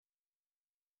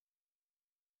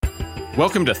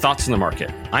Welcome to Thoughts on the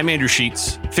Market. I'm Andrew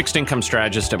Sheets, fixed income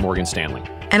strategist at Morgan Stanley.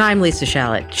 And I'm Lisa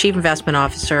Shalett, Chief Investment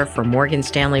Officer for Morgan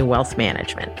Stanley Wealth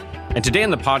Management. And today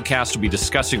on the podcast, we'll be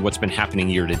discussing what's been happening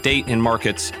year to date in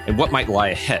markets and what might lie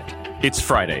ahead. It's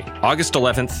Friday, August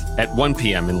 11th at 1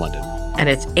 p.m. in London. And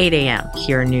it's 8 a.m.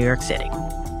 here in New York City.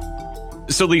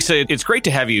 So Lisa, it's great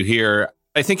to have you here.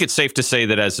 I think it's safe to say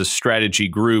that as a strategy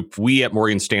group, we at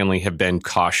Morgan Stanley have been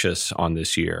cautious on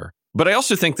this year. But I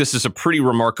also think this is a pretty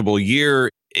remarkable year.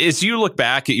 As you look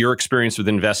back at your experience with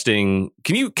investing,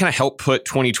 can you kind of help put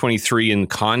 2023 in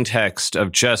context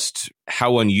of just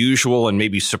how unusual and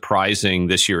maybe surprising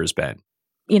this year has been?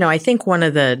 You know, I think one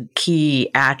of the key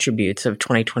attributes of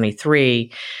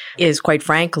 2023 is, quite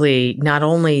frankly, not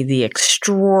only the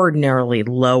extraordinarily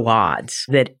low odds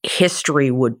that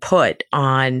history would put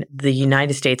on the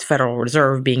United States Federal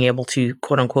Reserve being able to,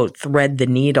 quote unquote, thread the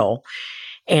needle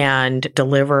and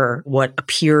deliver what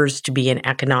appears to be an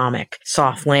economic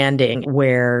soft landing,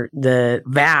 where the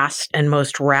vast and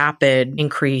most rapid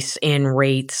increase in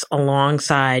rates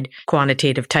alongside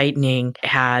quantitative tightening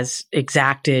has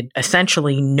exacted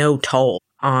essentially no toll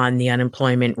on the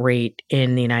unemployment rate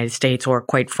in the United States, or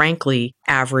quite frankly,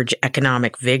 average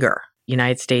economic vigor.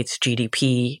 United States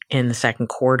GDP in the second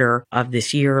quarter of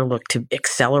this year looked to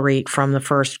accelerate from the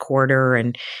first quarter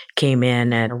and came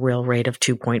in at a real rate of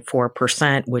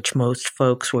 2.4%, which most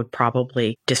folks would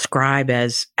probably describe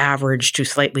as average to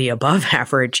slightly above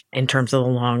average in terms of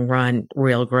the long run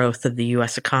real growth of the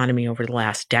U.S. economy over the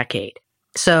last decade.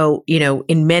 So, you know,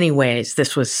 in many ways,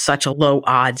 this was such a low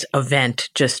odds event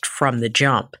just from the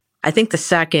jump. I think the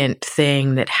second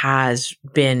thing that has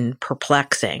been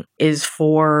perplexing is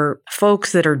for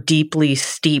folks that are deeply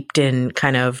steeped in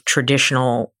kind of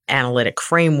traditional analytic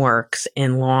frameworks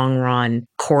in long run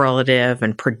correlative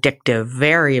and predictive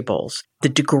variables, the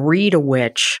degree to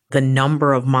which the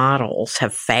number of models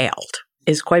have failed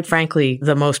is, quite frankly,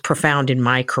 the most profound in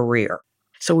my career.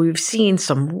 So we've seen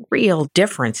some real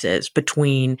differences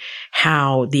between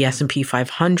how the S&P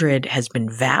 500 has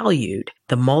been valued,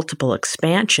 the multiple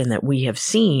expansion that we have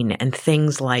seen, and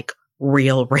things like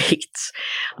real rates.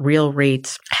 Real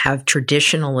rates have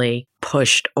traditionally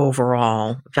pushed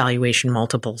overall valuation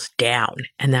multiples down,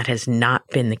 and that has not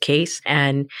been the case.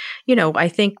 And, you know, I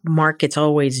think markets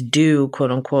always do, quote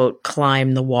unquote,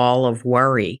 climb the wall of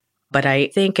worry. But I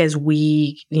think as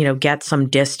we, get some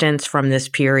distance from this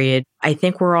period, I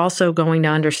think we're also going to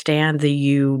understand the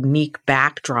unique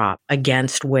backdrop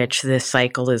against which this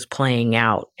cycle is playing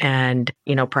out, and,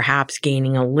 perhaps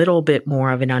gaining a little bit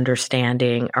more of an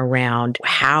understanding around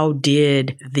how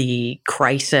did the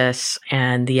crisis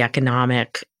and the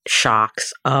economic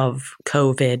shocks of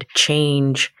COVID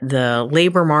change the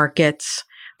labor markets,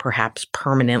 perhaps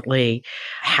permanently.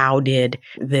 How did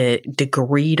the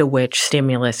degree to which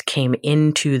stimulus came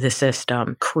into the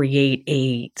system create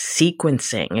a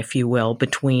sequencing, if you will,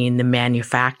 between the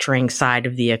manufacturing side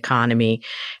of the economy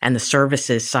and the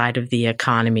services side of the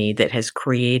economy that has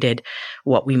created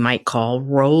what we might call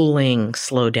rolling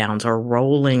slowdowns or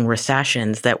rolling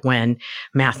recessions that, when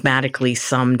mathematically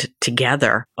summed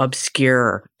together,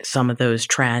 obscure some of those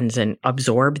trends and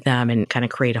absorb them and kind of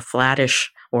create a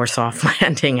flattish or soft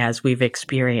landing as we've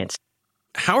experienced.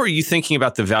 How are you thinking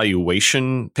about the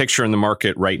valuation picture in the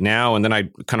market right now? And then I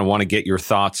kind of want to get your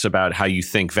thoughts about how you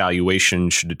think valuation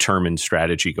should determine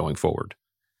strategy going forward.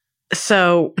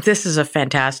 So this is a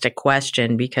fantastic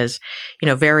question because,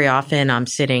 very often I'm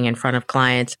sitting in front of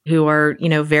clients who are,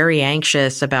 very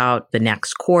anxious about the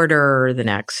next quarter, the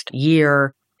next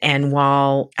year. And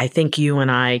while I think you and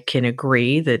I can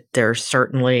agree that there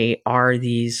certainly are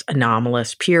these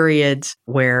anomalous periods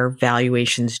where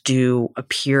valuations do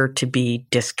appear to be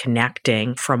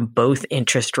disconnecting from both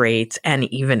interest rates and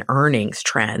even earnings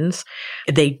trends,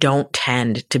 they don't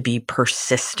tend to be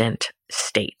persistent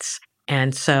states.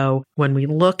 And so when we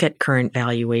look at current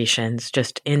valuations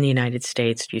just in the United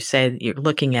States, you say that you're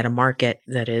looking at a market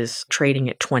that is trading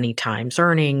at 20 times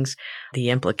earnings. The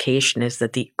implication is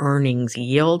that the earnings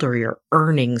yield or your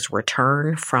earnings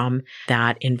return from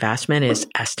that investment is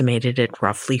estimated at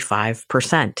roughly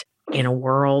 5%. In a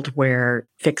world where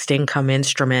fixed income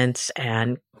instruments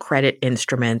and credit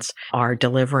instruments are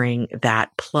delivering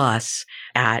that plus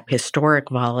at historic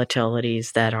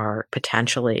volatilities that are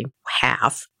potentially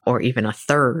half or even a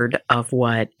third of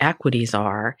what equities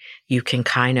are, you can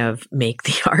kind of make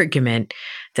the argument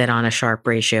that on a Sharpe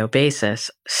ratio basis,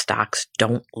 stocks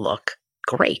don't look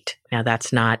great. Now,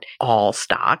 that's not all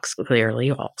stocks.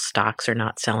 Clearly, all stocks are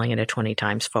not selling at a 20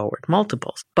 times forward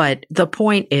multiples. But the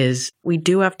point is, we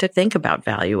do have to think about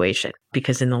valuation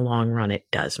because in the long run, it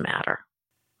does matter.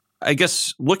 I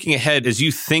guess looking ahead, as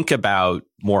you think about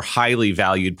more highly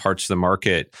valued parts of the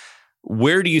market,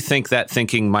 where do you think that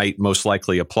thinking might most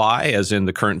likely apply, as in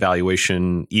the current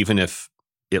valuation, even if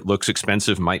it looks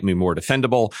expensive, might be more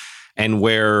defendable? And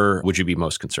where would you be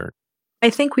most concerned? I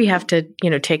think we have to,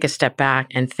 take a step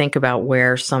back and think about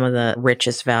where some of the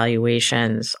richest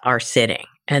valuations are sitting.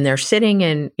 And they're sitting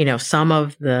in, some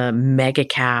of the mega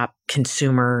cap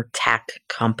consumer tech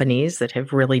companies that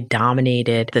have really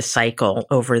dominated the cycle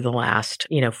over the last,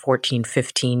 14,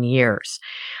 15 years.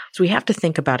 So we have to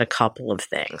think about a couple of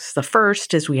things. The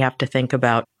first is we have to think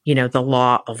about, the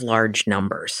law of large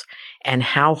numbers and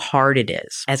how hard it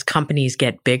is as companies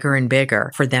get bigger and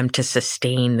bigger for them to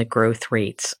sustain the growth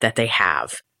rates that they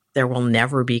have. There will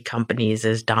never be companies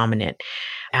as dominant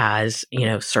as,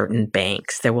 certain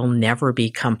banks. There will never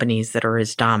be companies that are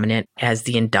as dominant as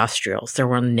the industrials. There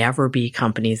will never be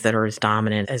companies that are as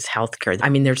dominant as healthcare. I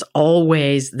mean, there's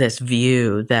always this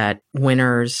view that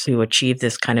winners who achieve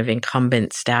this kind of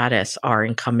incumbent status are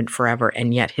incumbent forever.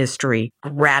 And yet history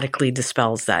radically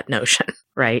dispels that notion,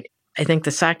 right? I think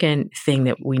the second thing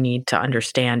that we need to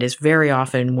understand is very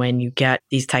often when you get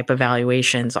these type of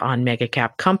valuations on mega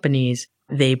cap companies,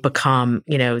 they become,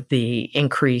 the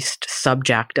increased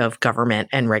subject of government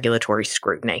and regulatory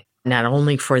scrutiny, not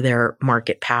only for their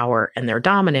market power and their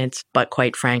dominance, but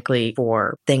quite frankly,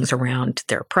 for things around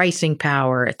their pricing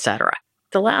power, et cetera.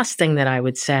 The last thing that I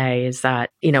would say is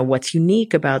that, what's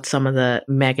unique about some of the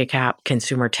mega cap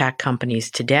consumer tech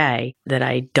companies today that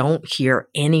I don't hear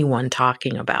anyone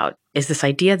talking about is this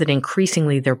idea that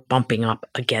increasingly they're bumping up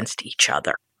against each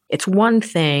other. It's one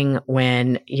thing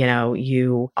when,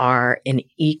 you are an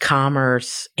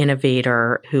e-commerce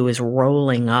innovator who is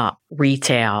rolling up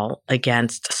retail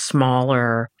against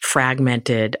smaller,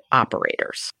 fragmented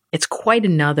operators. It's quite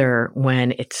another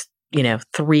when it's,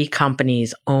 3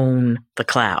 companies own the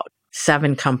cloud,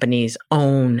 7 companies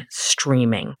own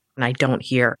streaming. And I don't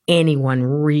hear anyone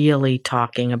really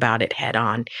talking about it head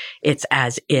on. It's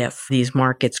as if these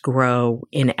markets grow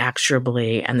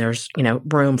inexorably and there's,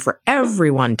 room for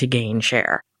everyone to gain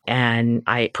share. And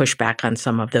I push back on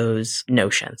some of those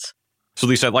notions. So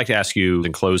Lisa, I'd like to ask you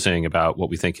in closing about what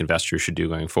we think investors should do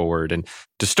going forward. And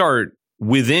to start,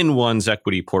 within one's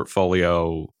equity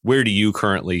portfolio, where do you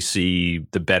currently see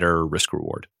the better risk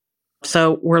reward?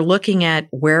 So we're looking at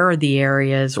where are the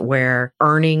areas where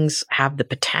earnings have the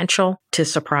potential to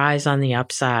surprise on the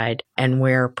upside and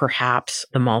where perhaps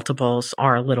the multiples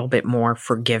are a little bit more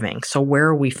forgiving. So where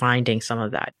are we finding some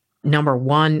of that? Number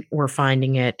one, we're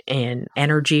finding it in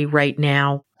energy right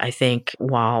now. I think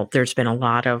while there's been a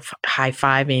lot of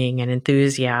high-fiving and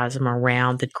enthusiasm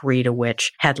around the degree to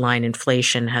which headline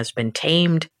inflation has been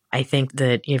tamed, I think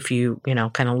that if you,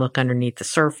 kind of look underneath the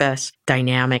surface,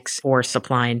 dynamics for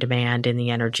supply and demand in the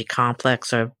energy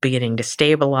complex are beginning to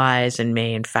stabilize and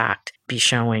may in fact be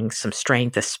showing some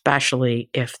strength, especially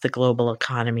if the global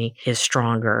economy is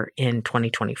stronger in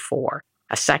 2024.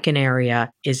 A second area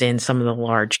is in some of the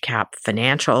large cap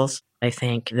financials. I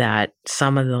think that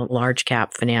some of the large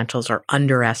cap financials are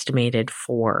underestimated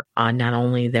for not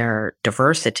only their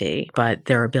diversity, but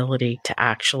their ability to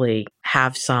actually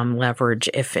have some leverage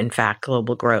if, in fact,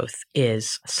 global growth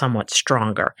is somewhat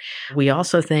stronger. We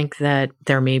also think that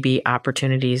there may be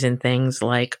opportunities in things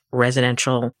like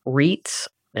residential REITs.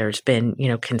 There's been,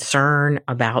 concern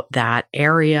about that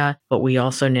area, but we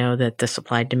also know that the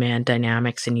supply-demand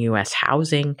dynamics in U.S.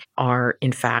 housing are,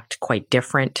 in fact, quite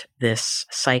different this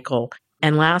cycle.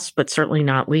 And last, but certainly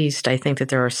not least, I think that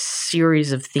there are a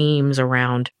series of themes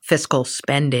around fiscal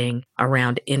spending,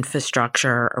 around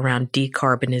infrastructure, around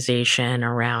decarbonization,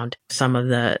 around some of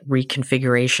the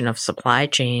reconfiguration of supply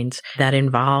chains that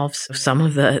involves some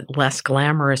of the less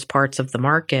glamorous parts of the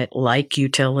market, like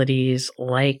utilities,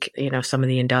 like, some of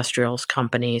the industrials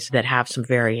companies that have some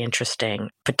very interesting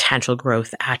potential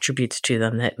growth attributes to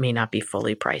them that may not be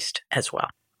fully priced as well.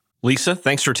 Lisa,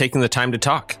 thanks for taking the time to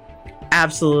talk.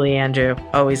 Absolutely, Andrew.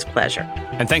 Always a pleasure.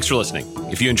 And thanks for listening.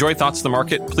 If you enjoy Thoughts of the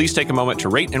Market, please take a moment to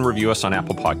rate and review us on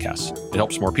Apple Podcasts. It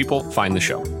helps more people find the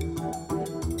show.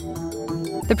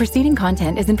 The preceding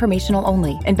content is informational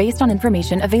only and based on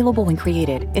information available when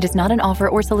created. It is not an offer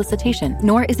or solicitation,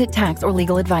 nor is it tax or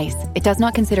legal advice. It does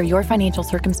not consider your financial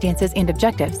circumstances and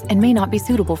objectives and may not be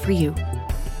suitable for you.